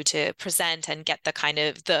to do to present and get the kind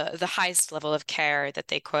of the highest level of care that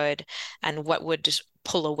they could, and what would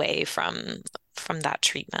pull away from that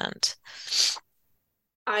treatment?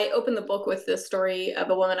 I opened the book with the story of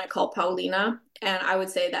a woman I call Paulina, and I would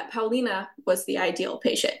say that Paulina was the ideal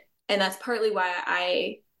patient. And that's partly why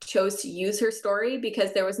I chose to use her story,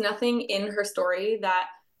 because there was nothing in her story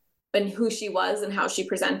and who she was and how she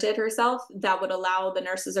presented herself that would allow the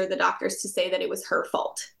nurses or the doctors to say that it was her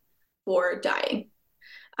fault for dying.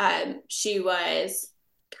 She was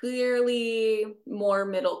clearly more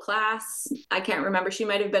middle class. I can't remember. She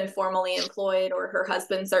might have been formally employed, or her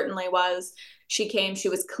husband certainly was. She came, she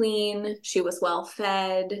was clean, she was well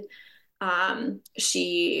fed.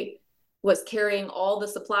 She was carrying all the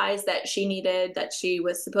supplies that she needed, that she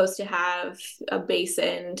was supposed to have a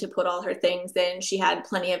basin to put all her things in. She had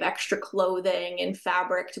plenty of extra clothing and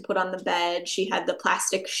fabric to put on the bed. She had the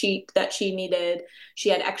plastic sheet that she needed. She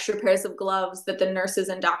had extra pairs of gloves that the nurses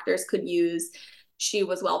and doctors could use. She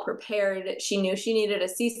was well prepared. She knew she needed a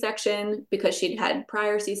C-section because she'd had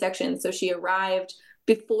prior C-sections. So she arrived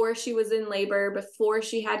before she was in labor, before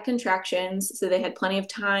she had contractions. So they had plenty of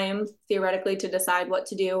time, theoretically, to decide what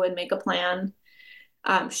to do and make a plan.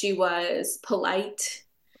 She was polite.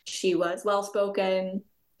 She was well-spoken.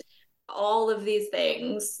 All of these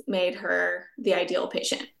things made her the ideal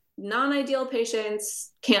patient. Non-ideal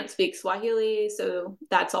patients can't speak Swahili, so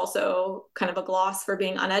that's also kind of a gloss for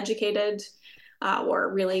being uneducated,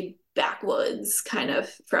 or really backwoods, kind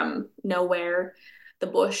of from nowhere, the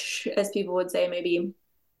bush, as people would say, maybe.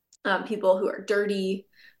 People who are dirty,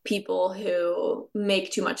 people who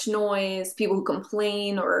make too much noise, people who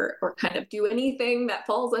complain or kind of do anything that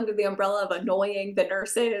falls under the umbrella of annoying the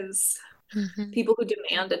nurses, people who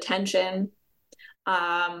demand attention.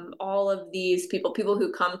 All of these people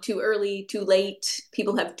who come too early, too late,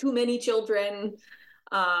 people who have too many children,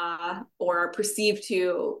 or are perceived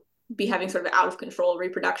to be having sort of out of control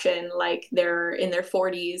reproduction, like they're in their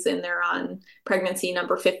 40s and they're on pregnancy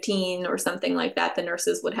number 15 or something like that. The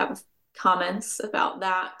nurses would have comments about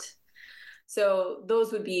that. So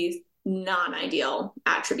those would be non-ideal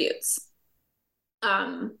attributes.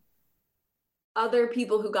 Other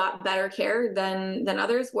people who got better care than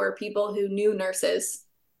others were people who knew nurses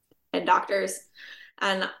and doctors.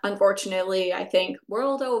 And unfortunately, I think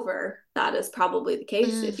world over, that is probably the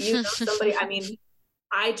case. If you know somebody, I mean,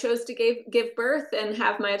 I chose to give birth and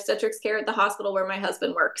have my obstetrics care at the hospital where my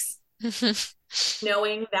husband works,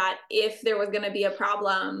 knowing that if there was going to be a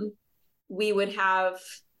problem, we would have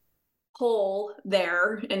pull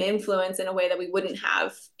there and influence in a way that we wouldn't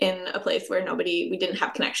have in a place where we didn't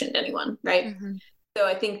have connection to anyone, right? So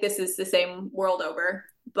I think this is the same world over,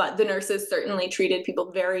 but the nurses certainly treated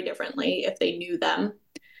people very differently if they knew them,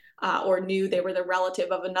 or knew they were the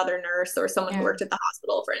relative of another nurse or someone who worked at the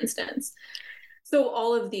hospital, for instance. So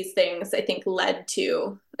all of these things, I think, led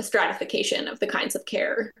to a stratification of the kinds of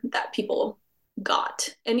care that people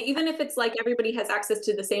got. And even if it's like everybody has access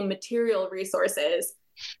to the same material resources,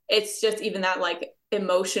 it's just even that like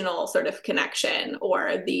emotional sort of connection,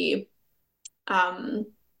 or the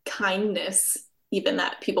kindness even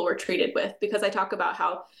that people were treated with. Because I talk about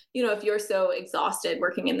how, if you're so exhausted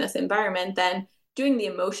working in this environment, then doing the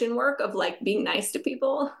emotion work of like being nice to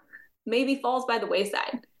people maybe falls by the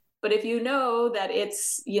wayside. But if you know that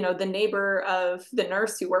it's, the neighbor of the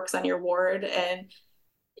nurse who works on your ward, and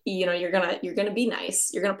you're gonna be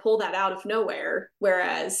nice, you're gonna pull that out of nowhere,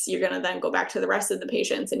 whereas you're gonna then go back to the rest of the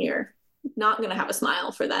patients and you're not gonna have a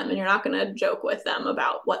smile for them, and you're not gonna joke with them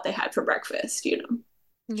about what they had for breakfast.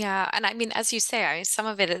 Yeah, and I mean, as you say, some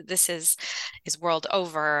of it this is world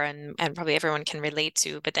over, and probably everyone can relate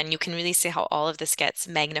to, but then you can really see how all of this gets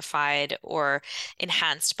magnified or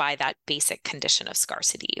enhanced by that basic condition of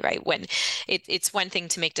scarcity, right? When it's one thing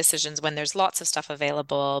to make decisions when there's lots of stuff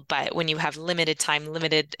available, but when you have limited time,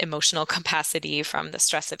 limited emotional capacity from the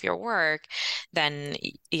stress of your work, then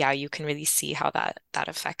yeah, you can really see how that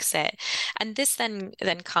affects it. And this then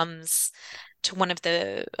comes to one of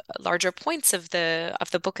the larger points of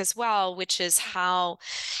the book as well, which is how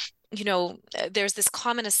there's this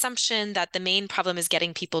common assumption that the main problem is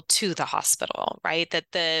getting people to the hospital, right?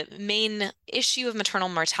 That the main issue of maternal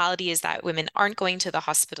mortality is that women aren't going to the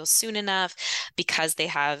hospital soon enough because they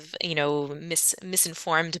have,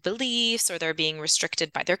 misinformed beliefs, or they're being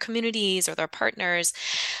restricted by their communities or their partners.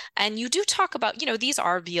 And you do talk about, these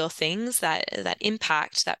are real things that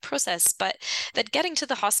impact that process, but that getting to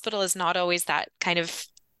the hospital is not always that kind of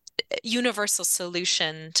universal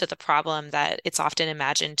solution to the problem that it's often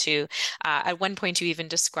imagined to. At one point, you even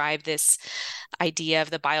describe this idea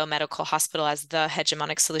of the biomedical hospital as the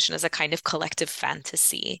hegemonic solution, as a kind of collective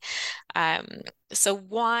fantasy. So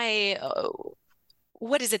why,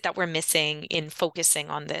 what is it that we're missing in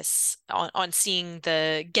focusing on this, on seeing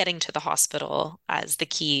the getting to the hospital as the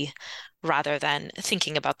key, rather than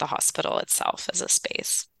thinking about the hospital itself as a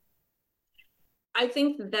space? I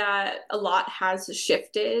think that a lot has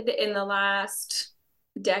shifted in the last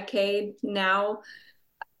decade now,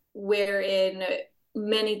 wherein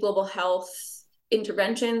many global health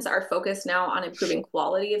interventions are focused now on improving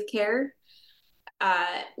quality of care,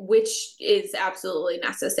 which is absolutely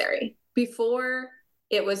necessary. Before,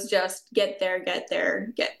 it was just get there, get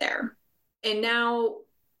there, get there. And now,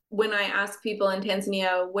 when I ask people in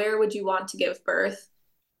Tanzania, where would you want to give birth?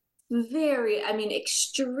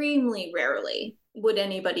 Extremely rarely would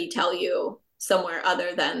anybody tell you somewhere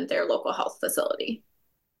other than their local health facility.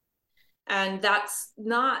 And that's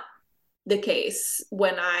not the case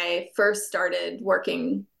when I first started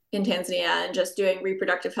working in Tanzania and just doing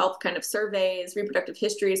reproductive health kind of surveys, reproductive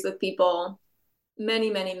histories with people.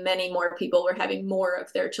 Many more people were having more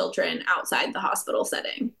of their children outside the hospital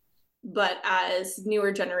setting. But as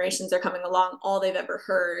newer generations are coming along, all they've ever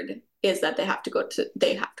heard is that they have to go to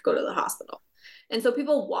the hospital. And so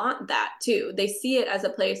people want that too. They see it as a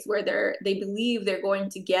place where they believe they're going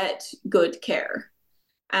to get good care.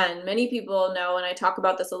 And many people know, and I talk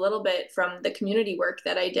about this a little bit from the community work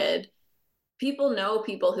that I did, people know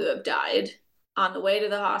people who have died on the way to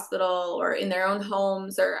the hospital or in their own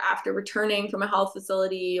homes or after returning from a health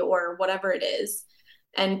facility or whatever it is.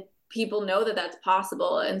 And people know that that's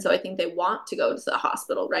possible. And so I think they want to go to the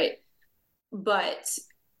hospital, right? But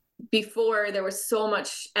before, there was so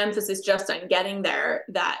much emphasis just on getting there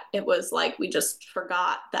that it was like we just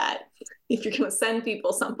forgot that if you're going to send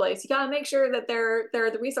people someplace, you got to make sure that there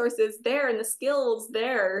are the resources there and the skills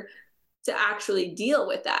there to actually deal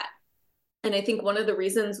with that. And I think one of the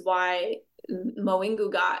reasons why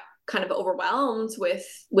Mawingu got kind of overwhelmed with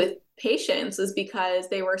patients is because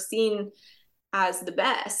they were seen as the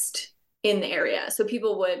best in the area. So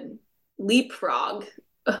people would leapfrog,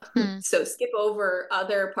 so skip over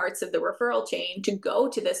other parts of the referral chain to go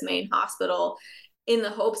to this main hospital in the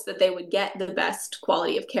hopes that they would get the best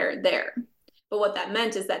quality of care there. But what that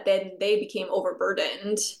meant is that then they became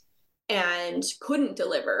overburdened and couldn't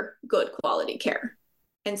deliver good quality care.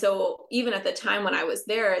 And so even at the time when I was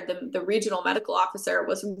there, the regional medical officer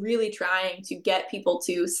was really trying to get people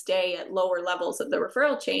to stay at lower levels of the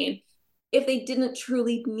referral chain if they didn't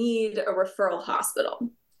truly need a referral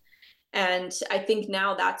hospital. And I think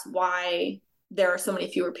now that's why there are so many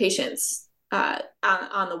fewer patients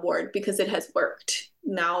on the ward, because it has worked.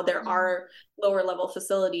 Now there are lower level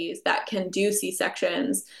facilities that can do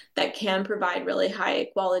C-sections, that can provide really high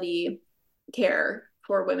quality care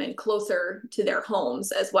for women closer to their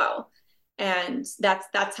homes as well. And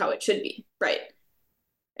that's how it should be, right?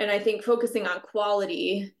 And I think focusing on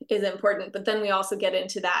quality is important, but then we also get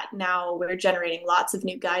into that now we're generating lots of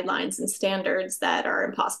new guidelines and standards that are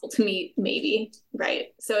impossible to meet, maybe, right?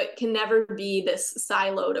 So it can never be this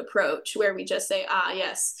siloed approach where we just say,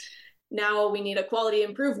 yes, now we need a quality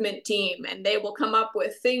improvement team and they will come up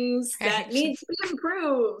with things that need to be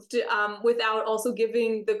improved, without also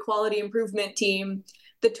giving the quality improvement team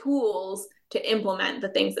the tools to implement the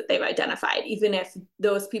things that they've identified, even if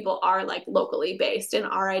those people are like locally based and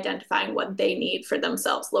are identifying what they need for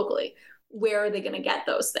themselves locally. Where are they going to get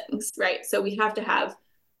those things, right? So we have to have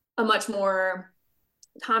a much more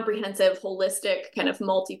comprehensive, holistic, kind of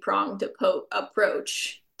multi-pronged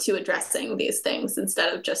approach to addressing these things,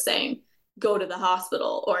 instead of just saying, go to the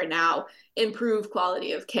hospital or now improve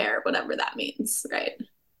quality of care, whatever that means, right?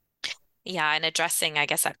 Yeah, and addressing, I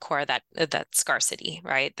guess, at core that scarcity,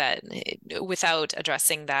 right? That without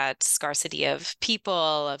addressing that scarcity of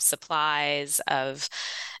people, of supplies, of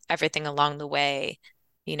everything along the way,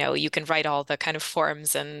 you can write all the kind of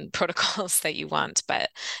forms and protocols that you want, but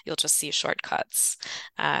you'll just see shortcuts.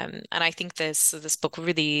 And I think this book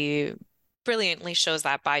really brilliantly shows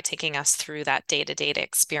that by taking us through that day-to-day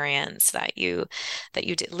experience that you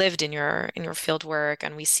lived in your field work.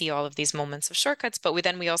 And we see all of these moments of shortcuts, but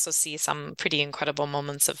we also see some pretty incredible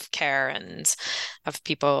moments of care and of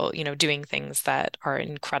people, doing things that are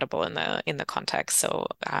incredible in the context. So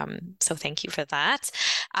thank you for that.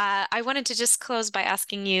 I wanted to just close by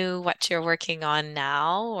asking you what you're working on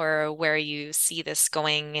now, or where you see this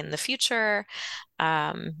going in the future,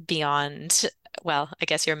 beyond, well, I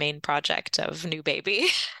guess your main project of new baby.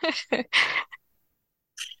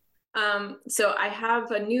 So I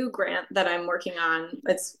have a new grant that I'm working on.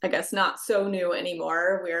 It's, I guess, not so new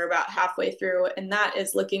anymore. We're about halfway through, and that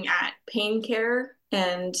is looking at pain care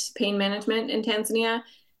and pain management in Tanzania,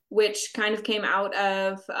 which kind of came out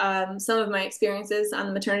of some of my experiences on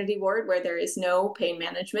the maternity ward where there is no pain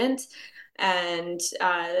management, and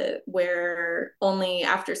where only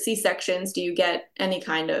after C-sections do you get any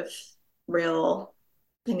kind of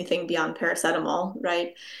anything beyond paracetamol,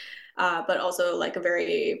 right? But also like a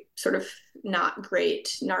very sort of not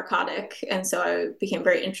great narcotic. And so I became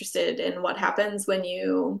very interested in what happens when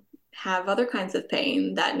you have other kinds of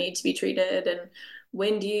pain that need to be treated, and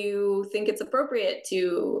when do you think it's appropriate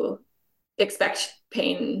to expect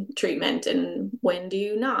pain treatment and when do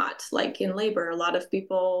you not? Like in labor, a lot of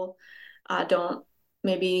people don't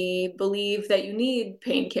maybe believe that you need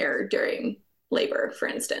pain care during labor, for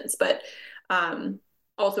instance, but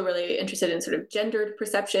also really interested in sort of gendered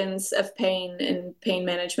perceptions of pain and pain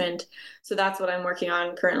management. So that's what I'm working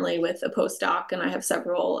on currently with a postdoc, and I have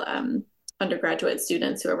several undergraduate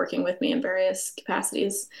students who are working with me in various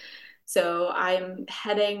capacities. So I'm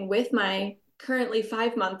heading with my currently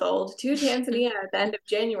 5-month-old to Tanzania at the end of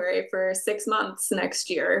January for 6 months next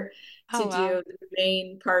year Oh, to wow. do the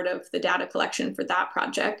main part of the data collection for that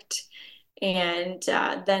project. And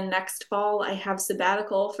then next fall, I have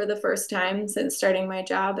sabbatical for the first time since starting my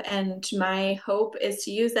job. And my hope is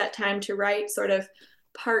to use that time to write sort of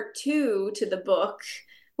part two to the book,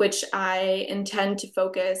 which I intend to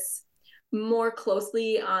focus more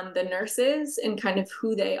closely on the nurses and kind of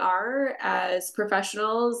who they are as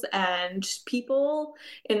professionals and people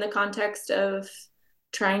in the context of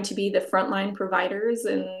trying to be the frontline providers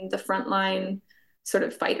and the frontline sort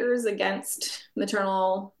of fighters against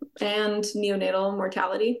maternal and neonatal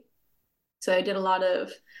mortality. So I did a lot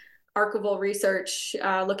of archival research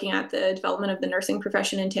looking at the development of the nursing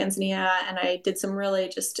profession in Tanzania, and I did some really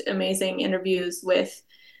just amazing interviews with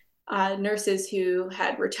nurses who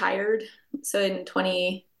had retired. So in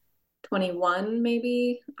 2021,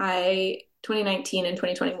 maybe 2019 and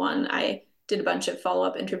 2021, I did a bunch of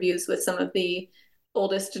follow-up interviews with some of the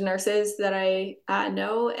oldest nurses that I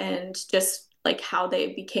know, and just like how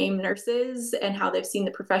they became nurses and how they've seen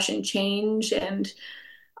the profession change. And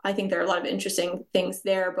I think there are a lot of interesting things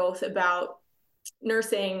there, both about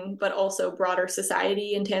nursing, but also broader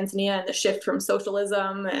society in Tanzania and the shift from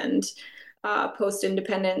socialism and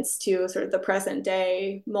post-independence to sort of the present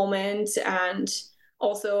day moment, and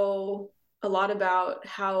also a lot about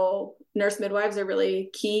how nurse midwives are really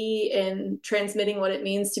key in transmitting what it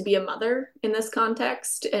means to be a mother in this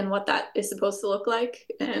context and what that is supposed to look like,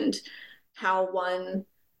 and how one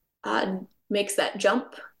makes that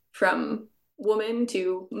jump from woman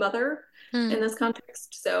to mother in Hmm. this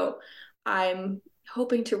context. So I'm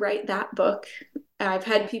hoping to write that book. I've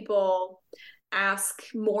had people ask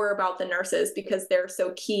more about the nurses because they're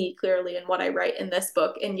so key clearly in what I write in this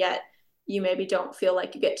book, and yet you maybe don't feel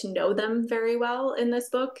like you get to know them very well in this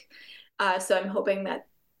book. So I'm hoping that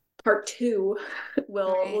part two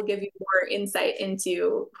will Right. give you more insight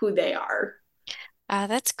into who they are.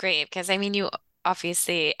 That's great because I mean, you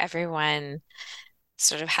obviously, everyone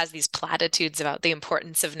sort of has these platitudes about the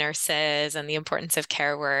importance of nurses and the importance of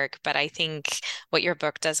care work. But I think what your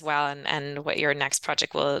book does well, and what your next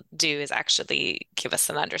project will do, is actually give us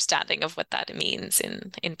an understanding of what that means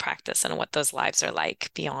in practice and what those lives are like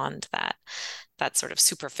beyond that sort of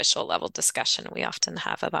superficial level discussion we often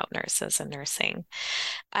have about nurses and nursing.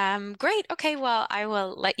 Great. Okay, well, I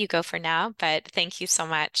will let you go for now, but thank you so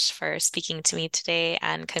much for speaking to me today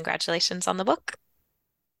and congratulations on the book.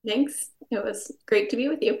 Thanks. It was great to be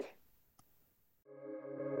with you.